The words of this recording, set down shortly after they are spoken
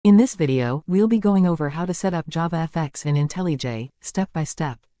In this video, we'll be going over how to set up JavaFX in IntelliJ, step by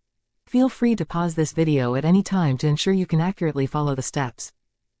step. Feel free to pause this video at any time to ensure you can accurately follow the steps.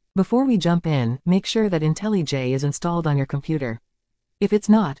 Before we jump in, make sure that IntelliJ is installed on your computer. If it's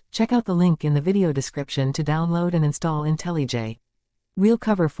not, check out the link in the video description to download and install IntelliJ. We'll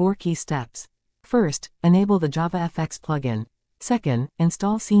cover 4 key steps. First, enable the JavaFX plugin. Second,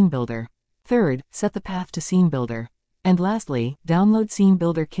 install Scene Builder. Third, set the path to Scene Builder. And lastly, download Scene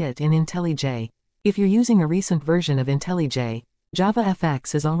Builder Kit in IntelliJ. If you're using a recent version of IntelliJ,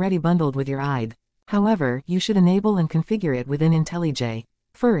 JavaFX is already bundled with your IDE. However, you should enable and configure it within IntelliJ.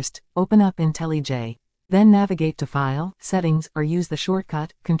 First, open up IntelliJ. Then navigate to File, Settings, or use the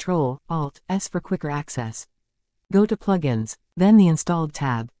shortcut, Ctrl-Alt-S for quicker access. Go to Plugins, then the Installed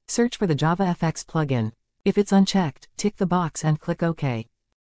tab. Search for the JavaFX plugin. If it's unchecked, tick the box and click OK.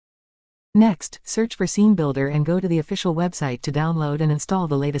 Next, search for Scene Builder and go to the official website to download and install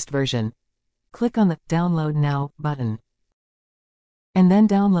the latest version. Click on the Download Now button. And then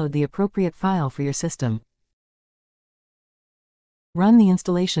download the appropriate file for your system. Run the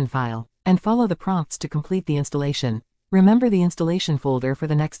installation file, and follow the prompts to complete the installation. Remember the installation folder for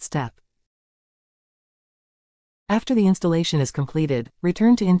the next step. After the installation is completed,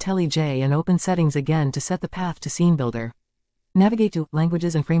 return to IntelliJ and open Settings again to set the path to Scene Builder. Navigate to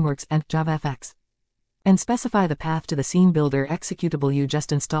Languages and Frameworks and JavaFX. And specify the path to the Scene Builder executable you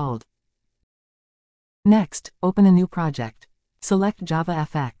just installed. Next, open a new project. Select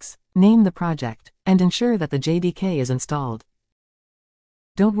JavaFX, name the project, and ensure that the JDK is installed.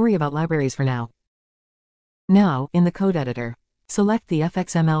 Don't worry about libraries for now. Now, in the code editor, select the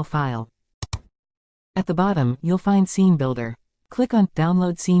fxml file. At the bottom, you'll find Scene Builder. Click on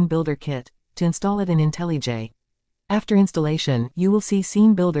Download Scene Builder Kit to install it in IntelliJ. After installation, you will see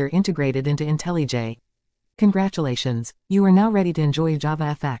Scene Builder integrated into IntelliJ. Congratulations, you are now ready to enjoy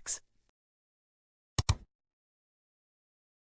JavaFX.